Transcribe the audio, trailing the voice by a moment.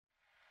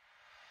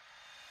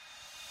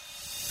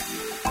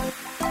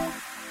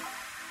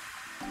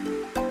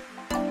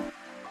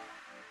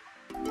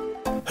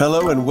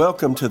Hello and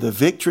welcome to the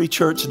Victory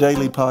Church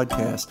Daily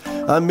Podcast.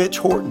 I'm Mitch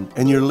Horton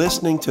and you're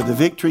listening to the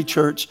Victory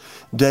Church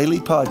Daily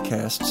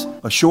Podcasts,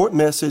 a short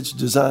message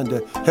designed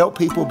to help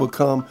people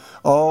become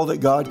all that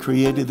God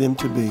created them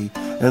to be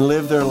and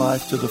live their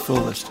life to the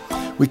fullest.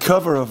 We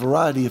cover a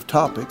variety of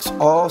topics,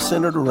 all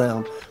centered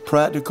around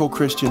practical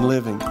Christian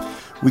living.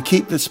 We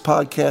keep this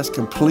podcast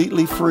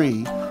completely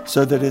free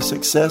so that it's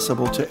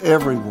accessible to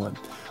everyone.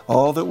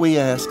 All that we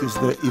ask is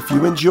that if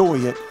you enjoy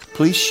it,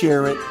 please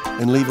share it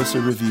and leave us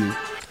a review.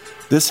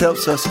 This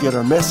helps us get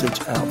our message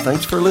out.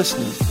 Thanks for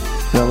listening.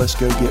 Now let's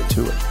go get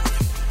to it.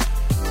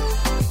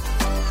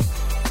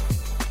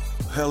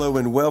 Hello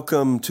and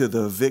welcome to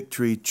the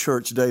Victory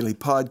Church Daily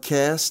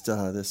Podcast.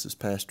 This is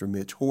Pastor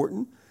Mitch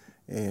Horton,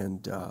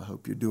 and I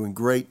hope you're doing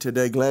great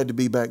today. Glad to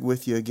be back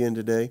with you again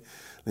today.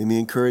 Let me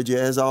encourage you,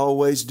 as I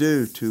always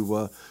do,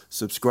 to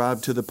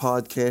subscribe to the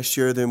podcast,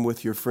 share them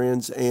with your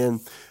friends, and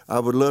I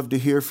would love to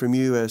hear from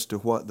you as to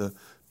what the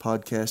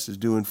podcast is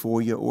doing for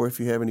you, or if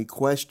you have any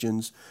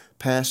questions,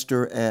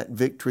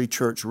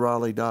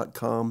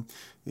 pastor@victorychurchraleigh.com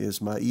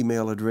is my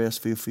email address.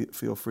 Feel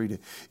free to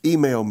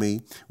email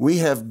me. We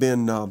have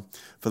been,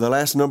 for the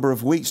last number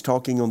of weeks,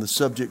 talking on the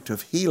subject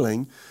of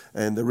healing,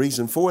 and the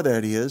reason for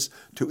that is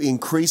to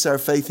increase our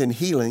faith in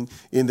healing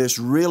in this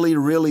really,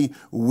 really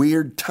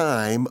weird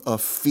time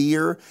of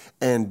fear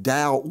and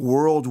doubt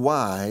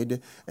worldwide,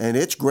 and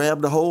it's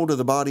grabbed a hold of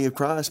the body of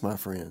Christ, my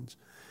friends.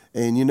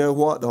 And you know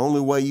what? The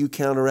only way you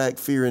counteract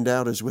fear and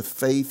doubt is with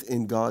faith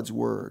in God's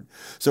Word.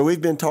 So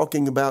we've been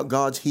talking about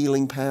God's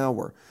healing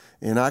power.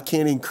 And I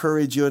can't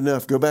encourage you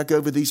enough. Go back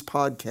over these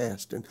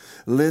podcasts and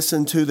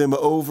listen to them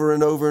over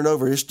and over and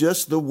over. It's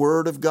just the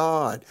Word of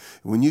God.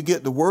 When you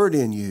get the Word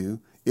in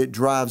you, it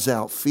drives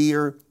out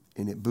fear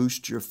and it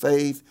boosts your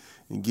faith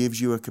and gives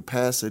you a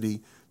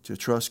capacity to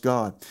trust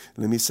God.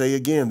 Let me say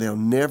again, there'll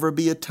never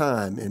be a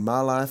time in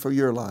my life or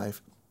your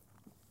life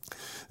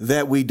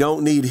that we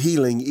don't need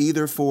healing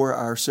either for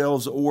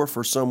ourselves or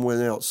for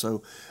someone else.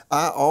 So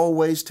I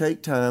always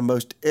take time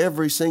most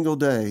every single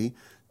day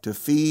to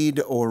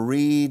feed or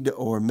read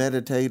or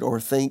meditate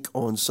or think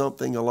on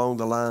something along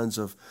the lines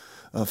of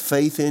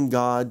faith in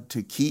God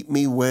to keep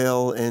me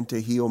well and to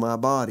heal my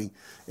body.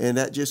 And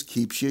that just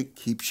keeps you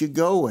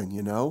going,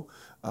 you know.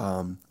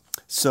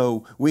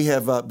 So we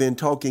have been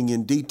talking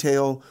in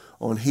detail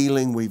on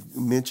healing. We've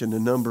mentioned a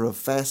number of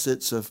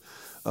facets of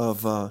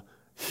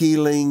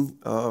healing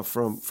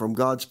from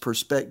God's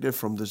perspective,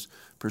 from the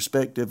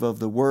perspective of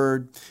the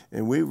Word.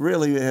 And we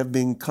really have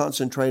been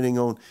concentrating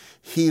on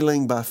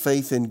healing by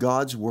faith in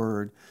God's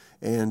Word.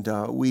 And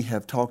we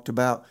have talked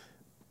about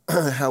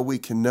how we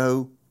can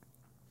know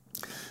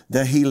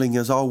that healing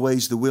is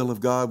always the will of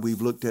God.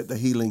 We've looked at the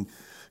healing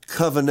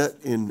covenant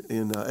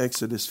in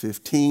Exodus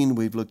 15.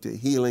 We've looked at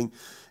healing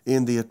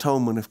in the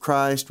atonement of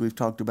Christ. We've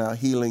talked about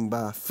healing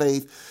by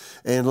faith.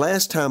 And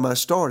last time I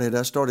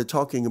started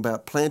talking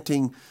about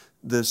planting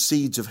the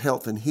seeds of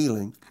health and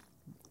healing.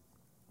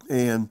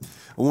 And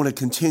I want to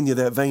continue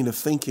that vein of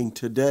thinking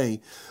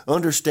today.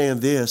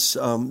 Understand this,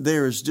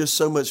 there is just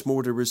so much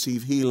more to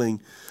receive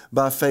healing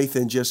by faith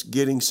than just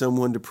getting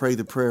someone to pray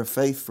the prayer of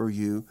faith for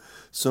you,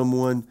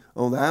 someone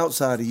on the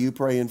outside of you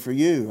praying for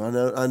you.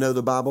 I know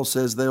the Bible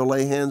says they'll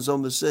lay hands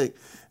on the sick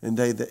and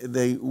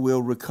they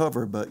will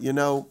recover. But, you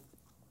know,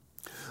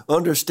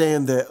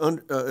 understand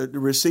that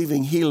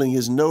receiving healing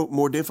is no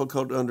more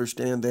difficult to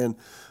understand than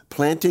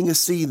planting a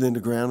seed in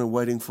the ground and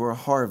waiting for a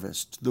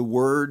harvest. The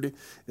Word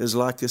is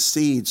like a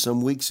seed.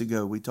 Some weeks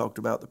ago we talked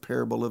about the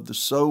parable of the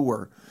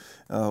sower,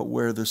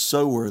 where the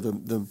sower,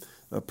 the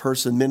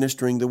person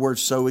ministering the Word,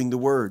 sowing the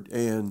Word,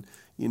 and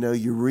you know,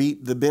 you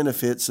reap the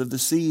benefits of the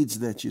seeds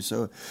that you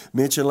sow.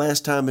 Mentioned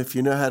last time, if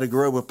you know how to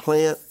grow a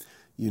plant,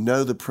 you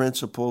know the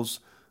principles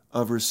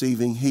of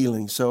receiving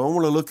healing. So I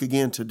want to look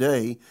again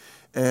today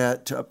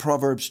at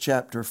Proverbs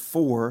chapter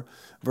 4,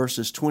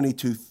 verses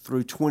 22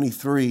 through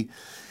 23.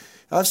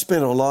 I've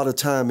spent a lot of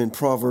time in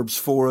Proverbs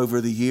 4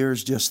 over the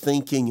years just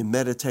thinking and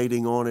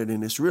meditating on it,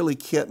 and it's really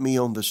kept me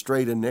on the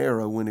straight and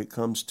narrow when it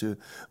comes to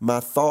my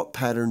thought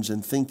patterns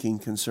and thinking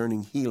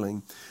concerning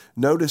healing.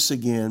 Notice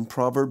again,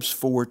 Proverbs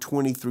 4,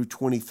 20 through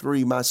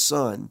 23, "My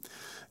son,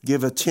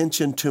 give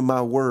attention to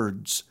my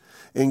words.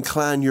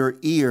 Incline your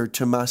ear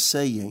to my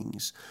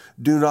sayings.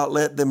 Do not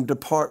let them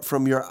depart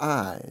from your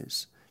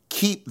eyes.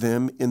 Keep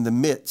them in the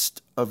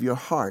midst of your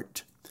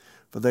heart,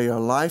 for they are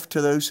life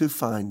to those who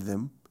find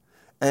them,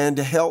 and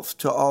health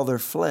to all their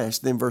flesh."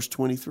 Then verse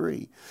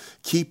 23,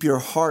 "Keep your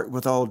heart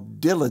with all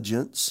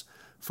diligence,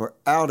 for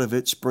out of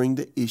it spring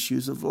the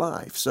issues of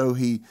life." So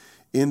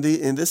in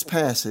this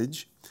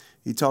passage,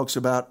 he talks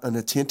about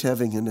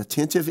having an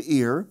attentive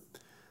ear,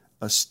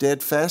 a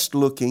steadfast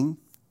looking,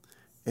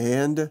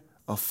 and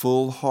a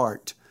full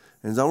heart.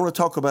 And I want to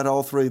talk about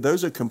all three.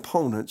 Those are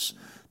components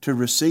to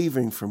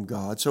receiving from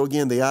God. So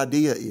again, the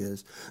idea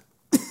is,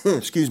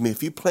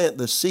 if you plant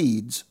the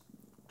seeds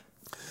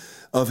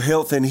of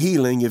health and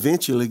healing,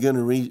 eventually going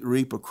to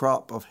reap a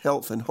crop of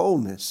health and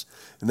wholeness.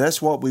 And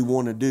that's what we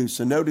want to do.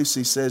 So notice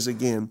he says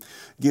again,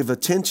 "Give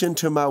attention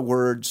to my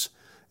words,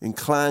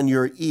 incline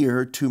your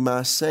ear to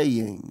my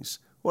sayings."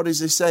 What is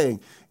he saying?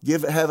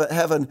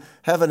 Have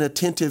an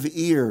attentive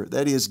ear.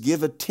 That is,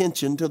 give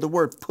attention to the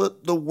word.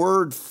 Put the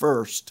word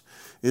first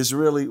is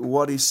really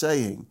what he's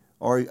saying.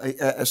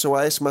 So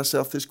I ask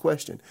myself this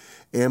question.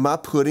 Am I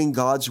putting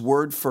God's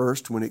word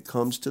first when it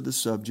comes to the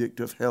subject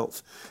of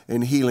health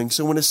and healing?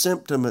 So when a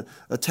symptom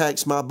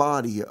attacks my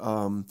body,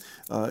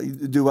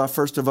 do I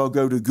first of all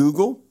go to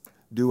Google?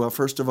 Do I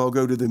first of all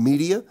go to the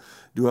media?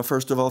 Do I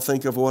first of all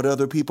think of what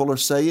other people are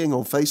saying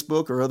on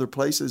Facebook or other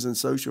places in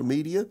social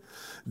media?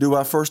 Do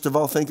I first of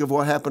all think of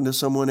what happened to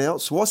someone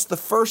else? What's the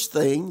first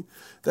thing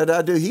that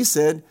I do? He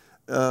said,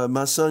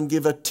 my son,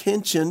 give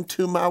attention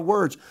to my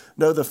words.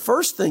 No, the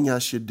first thing I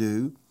should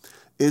do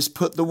is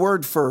put the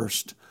word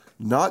first.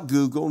 Not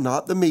Google,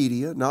 not the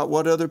media, not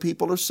what other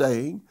people are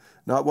saying,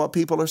 not what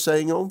people are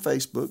saying on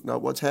Facebook,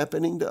 not what's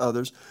happening to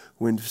others.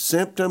 When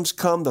symptoms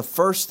come, the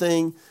first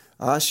thing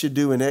I should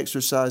do in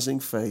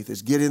exercising faith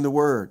is get in the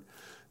Word.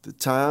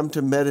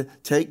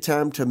 Take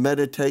time to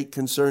meditate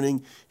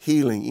concerning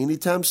healing.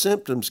 Anytime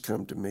symptoms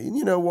come to me, and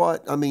you know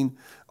what? I mean,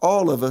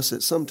 all of us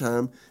at some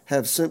time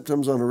have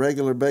symptoms on a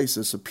regular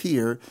basis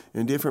appear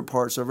in different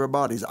parts of our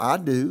bodies. I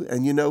do,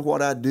 and you know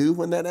what I do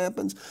when that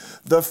happens?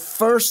 The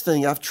first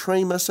thing, I've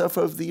trained myself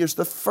over the years,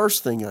 the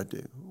first thing I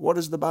do, what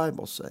does the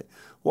Bible say?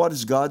 What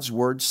does God's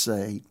Word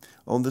say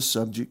on the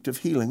subject of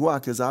healing? Why?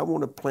 Because I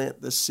want to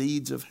plant the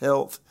seeds of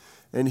health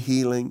and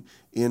healing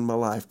in my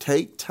life.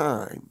 Take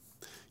time.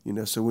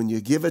 So when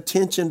you give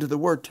attention to the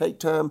Word, take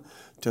time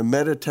to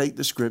meditate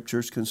the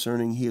Scriptures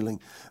concerning healing.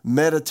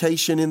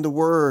 Meditation in the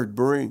Word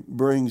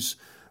brings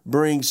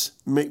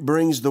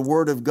the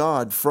Word of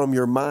God from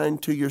your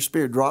mind to your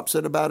spirit, drops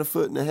it about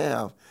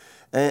 1.5 feet.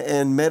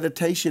 And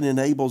meditation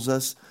enables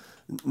us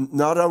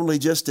not only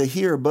just to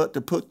hear, but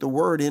to put the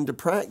Word into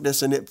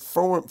practice, and it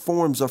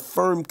forms a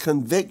firm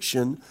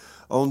conviction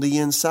on the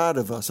inside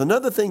of us.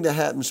 Another thing that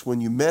happens when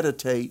you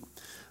meditate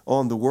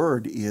on the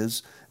Word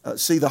is,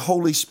 see, the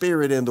Holy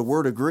Spirit and the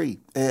Word agree.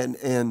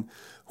 And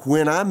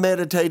when I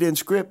meditate in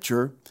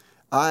Scripture,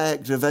 I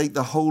activate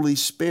the Holy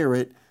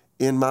Spirit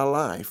in my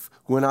life.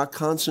 When I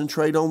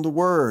concentrate on the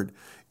Word,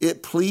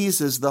 it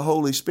pleases the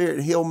Holy Spirit,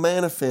 and He'll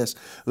manifest.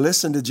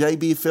 Listen to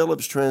J.B.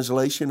 Phillips'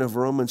 translation of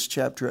Romans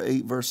chapter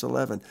 8, verse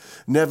 11.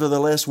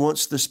 Nevertheless,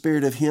 once the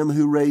Spirit of Him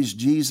who raised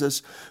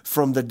Jesus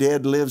from the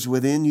dead lives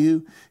within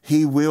you,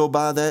 He will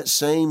by that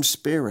same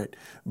Spirit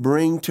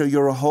bring to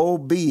your whole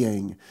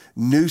being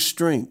new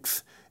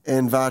strength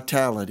and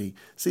vitality.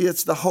 See,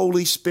 it's the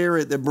Holy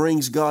Spirit that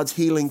brings God's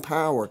healing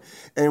power.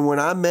 And when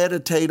I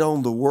meditate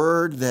on the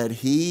Word that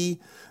He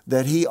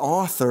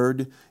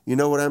authored, you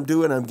know what I'm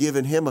doing? I'm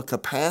giving Him a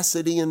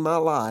capacity in my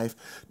life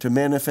to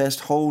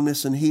manifest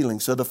wholeness and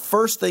healing. So the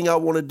first thing I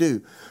want to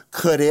do,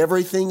 cut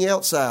everything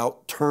else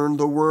out, turn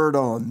the Word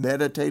on,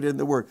 meditate in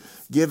the Word,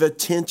 give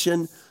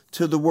attention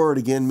to the Word.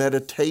 Again,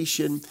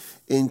 meditation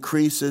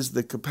increases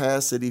the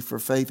capacity for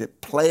faith.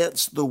 It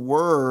plants the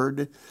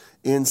Word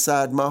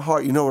inside my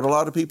heart. You know what a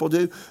lot of people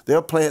do?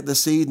 They'll plant the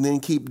seed and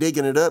then keep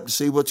digging it up to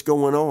see what's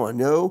going on.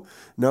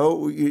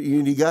 No,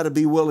 you got to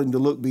be willing to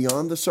look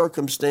beyond the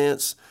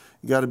circumstance.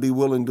 You got to be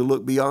willing to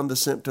look beyond the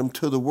symptom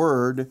to the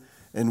Word.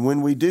 And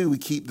when we do, we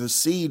keep the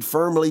seed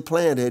firmly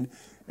planted,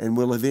 and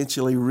we'll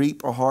eventually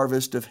reap a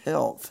harvest of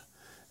health.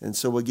 And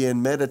so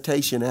again,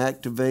 meditation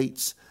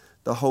activates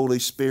the Holy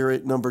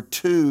Spirit. Number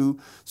 2,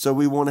 so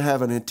we want to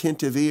have an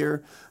attentive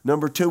ear.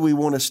 Number 2, we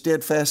want a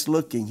steadfast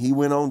looking. He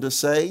went on to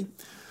say,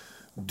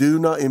 do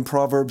not, in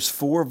Proverbs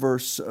 4,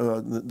 verse,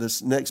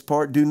 this next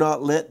part, do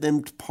not let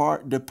them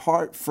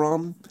depart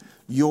from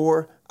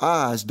your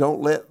eyes.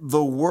 Don't let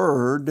the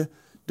Word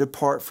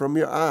depart from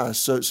your eyes.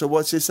 So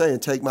what's he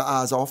saying? Take my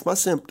eyes off my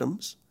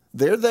symptoms.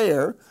 They're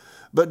there,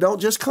 but don't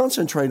just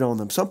concentrate on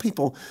them. Some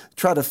people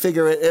try to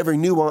figure out every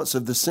nuance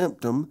of the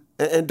symptom,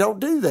 and don't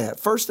do that.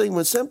 First thing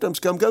when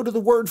symptoms come, go to the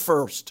Word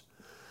first.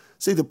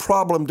 See, the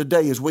problem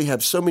today is we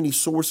have so many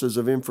sources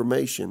of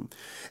information,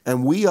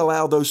 and we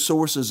allow those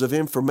sources of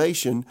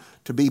information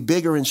to be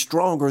bigger and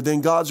stronger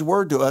than God's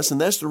Word to us, and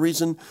that's the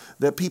reason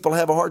that people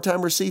have a hard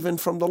time receiving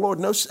from the Lord.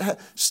 No,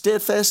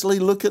 steadfastly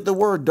look at the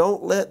Word.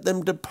 Don't let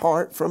them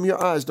depart from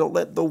your eyes. Don't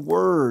let the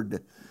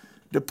Word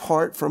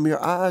depart from your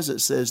eyes, it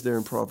says there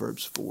in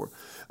Proverbs 4.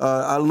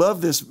 I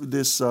love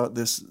this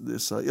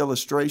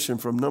illustration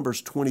from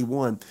Numbers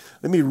 21.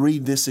 Let me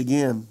read this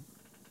again.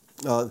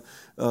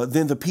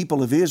 Then the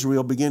people of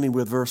Israel, beginning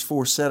with verse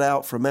 4, set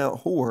out from Mount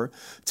Hor,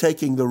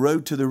 taking the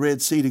road to the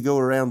Red Sea to go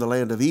around the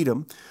land of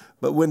Edom.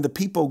 But when the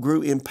people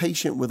grew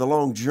impatient with a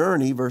long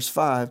journey, verse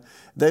 5,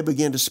 they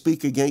began to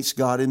speak against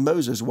God and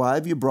Moses. Why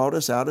have you brought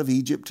us out of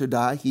Egypt to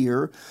die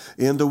here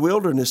in the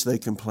wilderness, they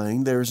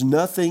complained. There's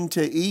nothing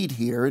to eat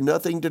here and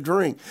nothing to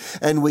drink.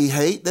 And we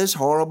hate this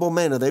horrible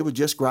manna. They were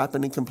just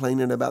griping and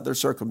complaining about their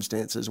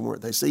circumstances,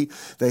 weren't they? See,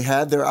 they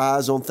had their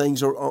eyes on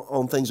things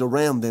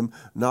around them,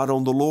 not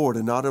on the Lord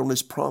and not on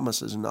His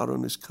promises and not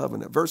on His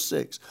covenant. Verse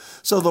 6,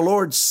 so the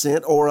Lord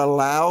sent or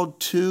allowed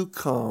to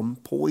come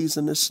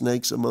poisonous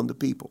snakes among the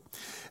people,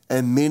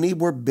 and many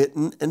were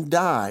bitten and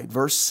died.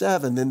 Verse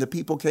 7, then the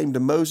people came to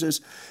Moses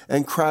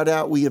and cried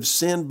out, we have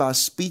sinned by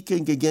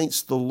speaking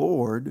against the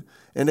Lord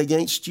and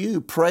against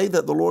you. Pray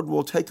that the Lord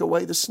will take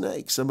away the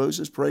snake. So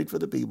Moses prayed for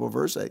the people.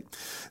 Verse 8,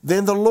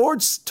 then the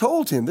Lord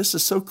told him, this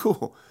is so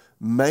cool,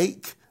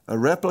 make a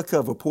replica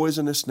of a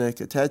poisonous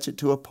snake, attach it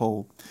to a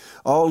pole.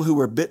 All who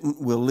are bitten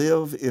will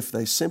live if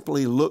they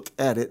simply look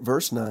at it.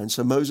 Verse 9,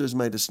 so Moses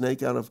made a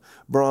snake out of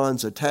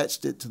bronze,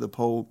 attached it to the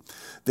pole.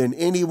 Then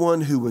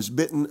anyone who was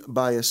bitten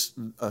by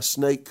a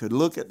snake could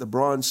look at the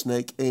bronze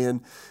snake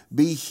and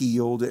be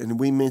healed. And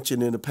we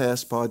mentioned in a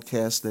past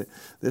podcast that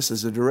this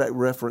is a direct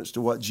reference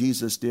to what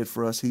Jesus did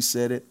for us. He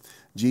said it.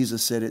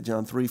 Jesus said it,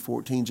 John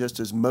 3:14, just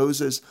as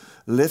Moses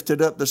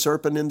lifted up the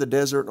serpent in the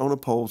desert on a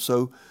pole,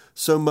 so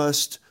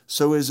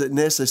is it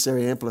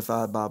necessary,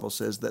 Amplified Bible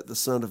says, that the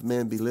Son of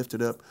Man be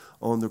lifted up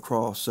on the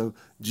cross. So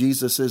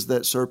Jesus is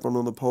that serpent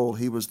on the pole.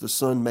 He was the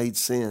Son made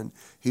sin.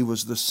 He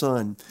was the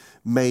Son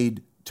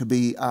made to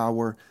be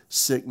our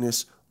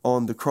sickness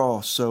on the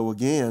cross. So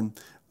again,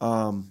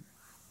 I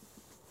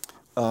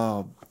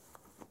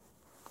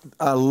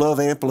love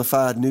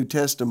Amplified New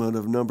Testament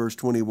of Numbers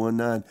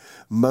 21:9.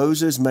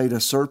 Moses made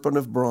a serpent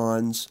of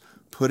bronze,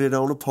 put it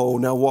on a pole.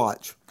 Now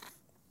watch.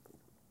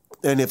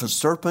 And if a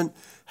serpent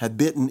had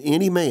bitten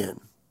any man,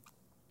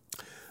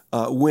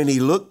 when he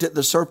looked at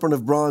the serpent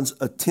of bronze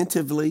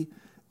attentively,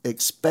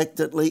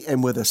 expectantly,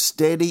 and with a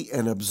steady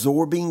and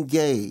absorbing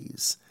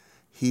gaze,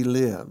 he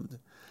lived.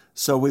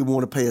 So we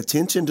want to pay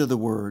attention to the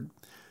word.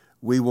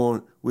 We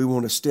want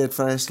to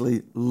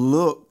steadfastly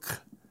look.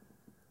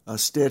 A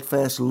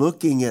steadfast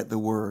looking at the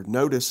word.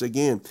 Notice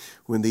again,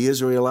 when the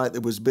Israelite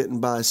that was bitten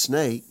by a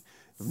snake,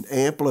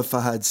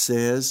 Amplified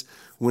says,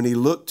 when he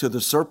looked to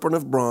the serpent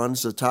of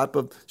bronze, the type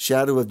of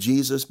shadow of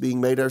Jesus being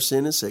made our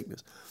sin and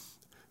sickness,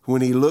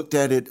 when he looked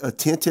at it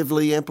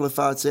attentively,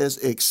 Amplified says,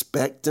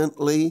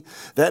 expectantly,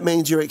 that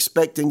means you're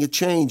expecting a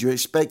change. You're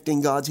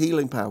expecting God's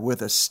healing power.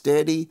 With a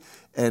steady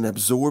and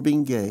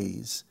absorbing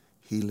gaze,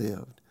 he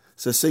lived.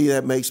 So see,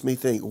 that makes me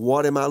think,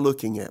 what am I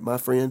looking at? My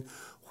friend,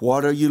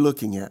 what are you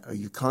looking at? Are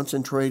you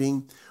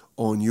concentrating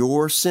on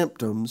your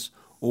symptoms,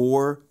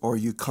 or are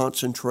you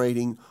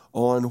concentrating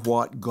on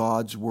what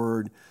God's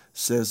Word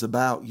says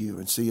about you?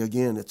 And see,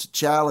 again, it's a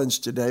challenge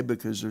today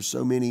because there's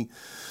so many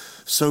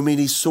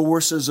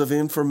sources of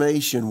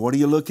information. What are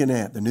you looking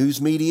at? The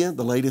news media,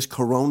 the latest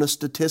corona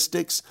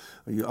statistics?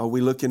 Are we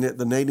looking at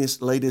the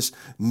latest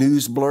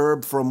news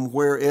blurb from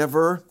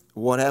wherever?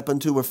 What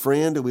happened to a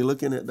friend? Are we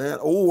looking at that?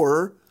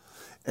 Or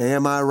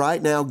am I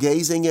right now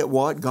gazing at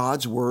what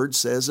God's Word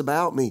says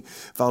about me?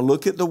 If I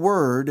look at the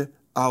Word,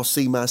 I'll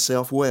see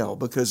myself well,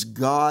 because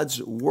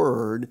God's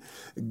Word,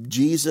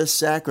 Jesus'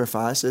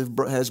 sacrifice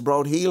has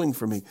brought healing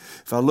for me.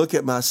 If I look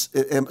at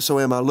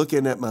am I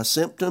looking at my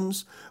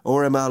symptoms,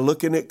 or am I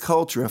looking at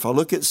culture? If I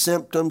look at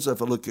symptoms,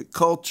 if I look at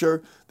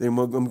culture, then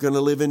I'm going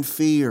to live in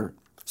fear.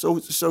 So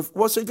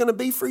what's it going to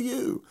be for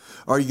you?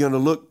 Are you going to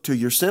look to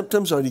your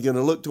symptoms? Are you going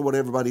to look to what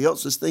everybody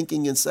else is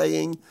thinking and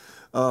saying?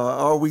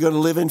 Are we going to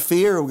live in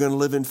fear, or are we going to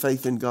live in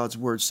faith in God's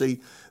Word? See,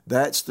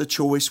 that's the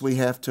choice we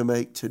have to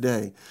make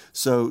today.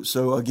 So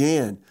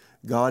again,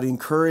 God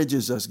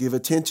encourages us, give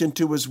attention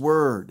to His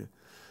Word.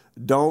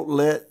 Don't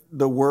let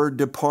the Word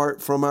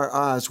depart from our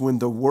eyes. When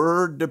the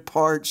Word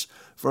departs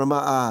from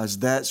our eyes,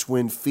 that's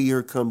when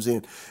fear comes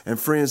in. And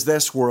friends,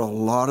 that's where a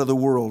lot of the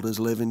world is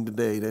living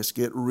today. Let's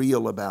get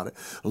real about it.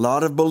 A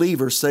lot of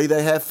believers say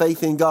they have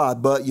faith in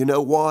God, but you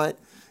know what?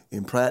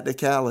 In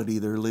practicality,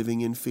 they're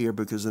living in fear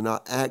because they're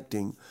not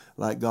acting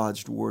like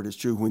God's Word is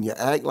true. When you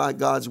act like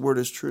God's Word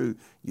is true,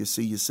 you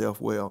see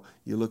yourself well.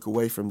 You look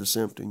away from the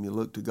symptom. You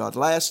look to God.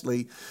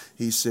 Lastly,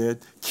 he said,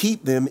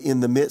 keep them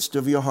in the midst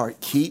of your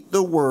heart. Keep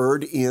the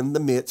Word in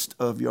the midst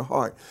of your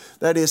heart.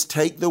 That is,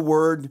 take the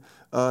Word.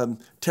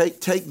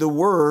 Take the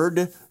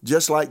Word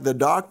just like the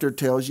doctor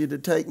tells you to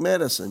take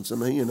medicines. I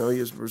mean,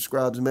 he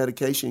prescribes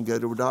medication. You go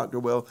to a doctor.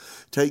 Well,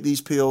 take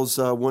these pills,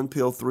 one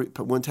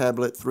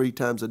tablet 3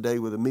 times a day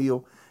with a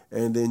meal,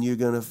 and then you're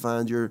going to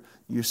find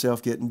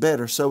yourself getting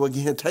better. So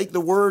again, take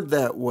the Word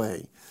that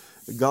way.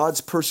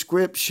 God's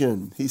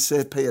prescription. He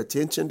said, pay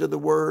attention to the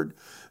Word.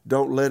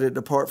 Don't let it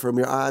depart from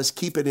your eyes.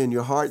 Keep it in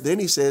your heart. Then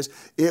he says,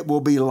 it will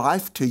be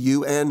life to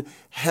you and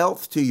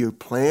health to you.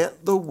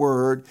 Plant the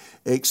Word.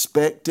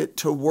 Expect it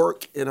to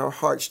work in our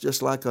hearts,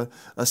 just like a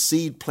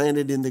seed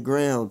planted in the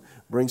ground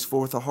brings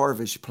forth a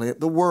harvest. You plant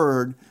the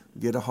Word,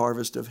 get a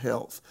harvest of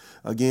health.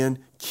 Again,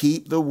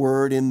 keep the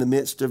Word in the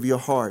midst of your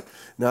heart.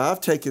 Now,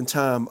 I've taken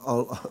time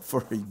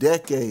for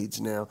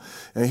decades now,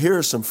 and here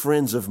are some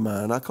friends of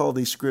mine. I call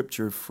these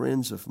Scripture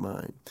friends of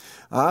mine.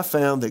 I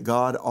found that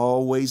God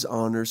always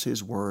honors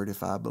His Word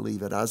if I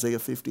believe it. Isaiah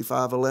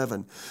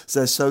 55:11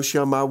 says, so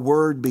shall my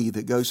word be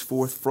that goes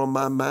forth from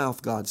my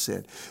mouth, God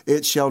said.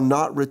 It shall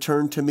not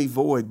return to me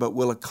void, but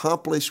will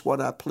accomplish what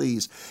I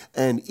please.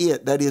 And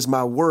it, that is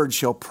my word,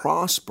 shall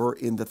prosper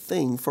in the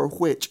thing for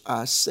which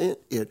I sent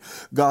it.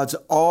 God's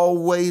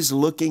always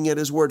looking looking at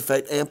his word. In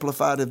fact,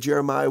 amplified of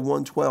Jeremiah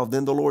 1:12.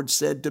 Then the Lord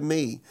said to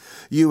me,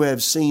 you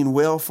have seen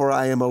well, for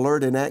I am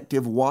alert and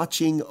active,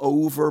 watching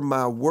over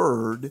my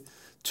word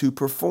to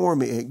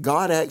perform it.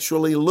 God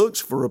actually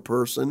looks for a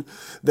person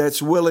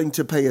that's willing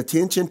to pay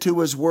attention to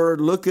his word,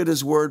 look at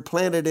his word,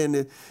 plant it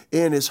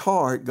in his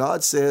heart.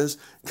 God says,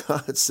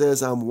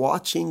 I'm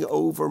watching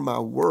over my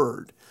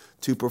word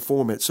to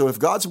perform it. So if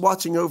God's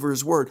watching over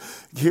his word,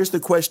 here's the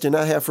question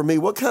I have for me.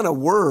 What kind of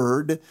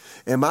word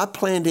am I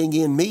planting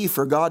in me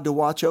for God to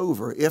watch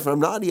over? If I'm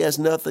not, he has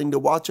nothing to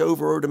watch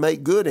over or to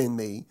make good in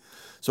me.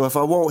 So if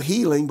I want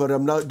healing, but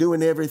I'm not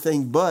doing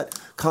everything but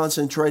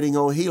concentrating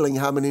on healing,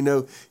 how many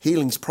know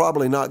healing's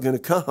probably not going to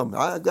come?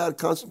 I've got to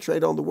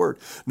concentrate on the word.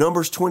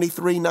 Numbers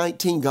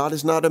 23:19, God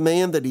is not a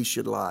man that he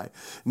should lie,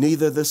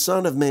 neither the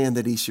son of man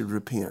that he should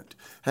repent.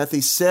 Hath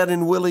he said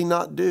and will he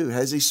not do?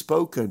 Has he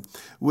spoken?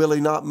 Will he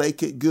not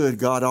make it good?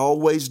 God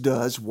always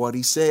does what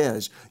he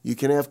says. You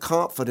can have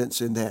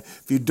confidence in that.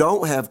 If you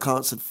don't have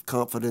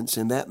confidence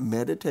in that,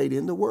 meditate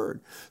in the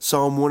word.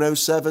 Psalm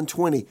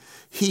 107:20,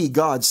 he,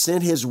 God,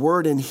 sent his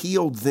word and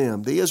healed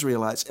them, the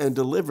Israelites, and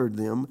delivered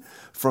them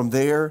from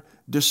their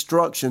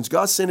destructions.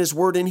 God sent his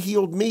word and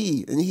healed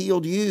me and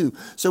healed you.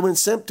 So when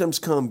symptoms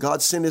come,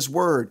 God sent his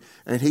word,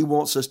 and he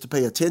wants us to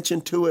pay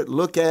attention to it,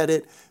 look at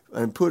it,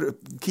 and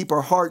keep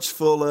our hearts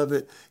full of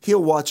it.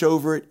 He'll watch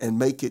over it and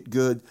make it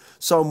good.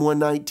 Psalm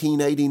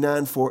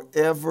 119:89,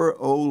 forever,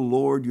 O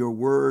Lord, your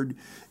word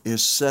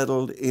is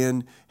settled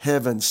in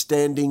heaven,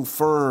 standing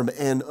firm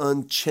and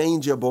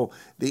unchangeable,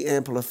 the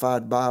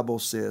Amplified Bible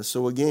says.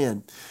 So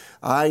again,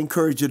 I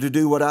encourage you to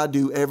do what I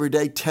do every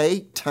day.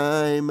 Take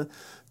time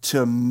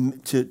to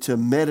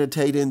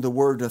meditate in the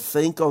word, to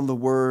think on the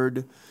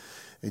word.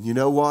 And you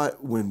know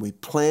what? When we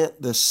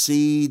plant the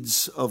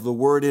seeds of the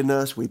word in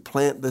us, we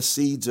plant the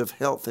seeds of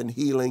health and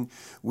healing.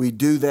 We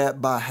do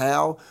that by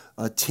how?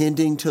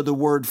 Attending to the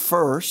word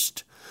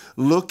first,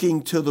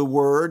 looking to the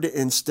word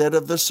instead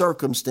of the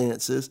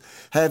circumstances,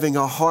 having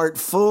a heart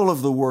full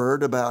of the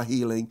word about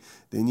healing.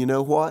 Then you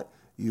know what?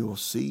 You'll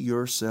see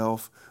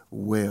yourself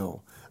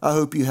well. I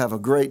hope you have a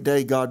great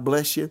day. God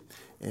bless you.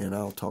 And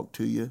I'll talk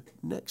to you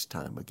next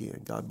time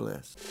again. God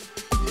bless.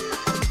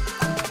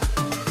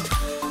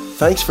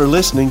 Thanks for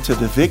listening to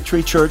the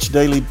Victory Church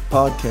Daily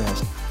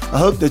Podcast. I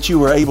hope that you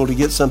were able to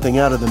get something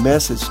out of the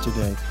message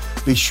today.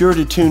 Be sure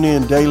to tune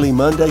in daily,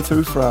 Monday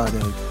through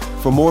Friday,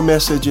 for more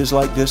messages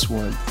like this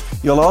one.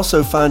 You'll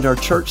also find our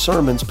church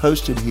sermons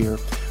posted here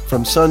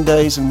from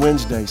Sundays and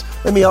Wednesdays.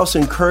 Let me also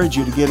encourage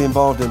you to get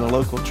involved in a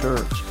local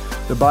church.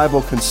 The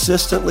Bible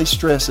consistently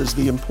stresses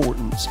the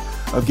importance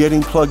of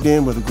getting plugged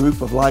in with a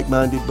group of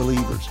like-minded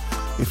believers.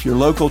 If you're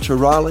local to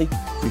Raleigh,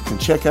 you can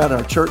check out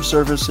our church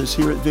services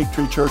here at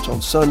Victory Church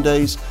on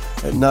Sundays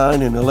at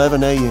 9 and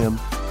 11 a.m.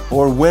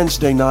 or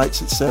Wednesday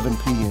nights at 7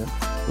 p.m.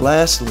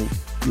 Lastly,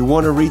 if you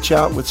want to reach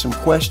out with some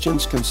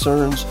questions,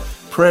 concerns,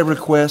 prayer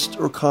requests,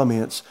 or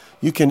comments,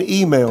 you can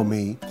email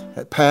me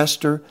at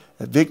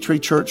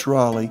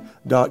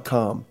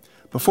pastor@victorychurchraleigh.com.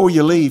 Before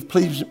you leave,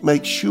 please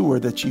make sure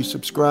that you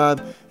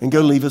subscribe and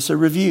go leave us a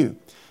review.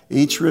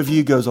 Each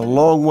review goes a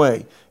long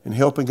way in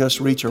helping us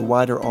reach a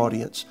wider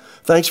audience.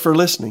 Thanks for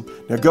listening.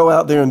 Now go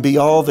out there and be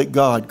all that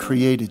God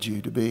created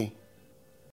you to be.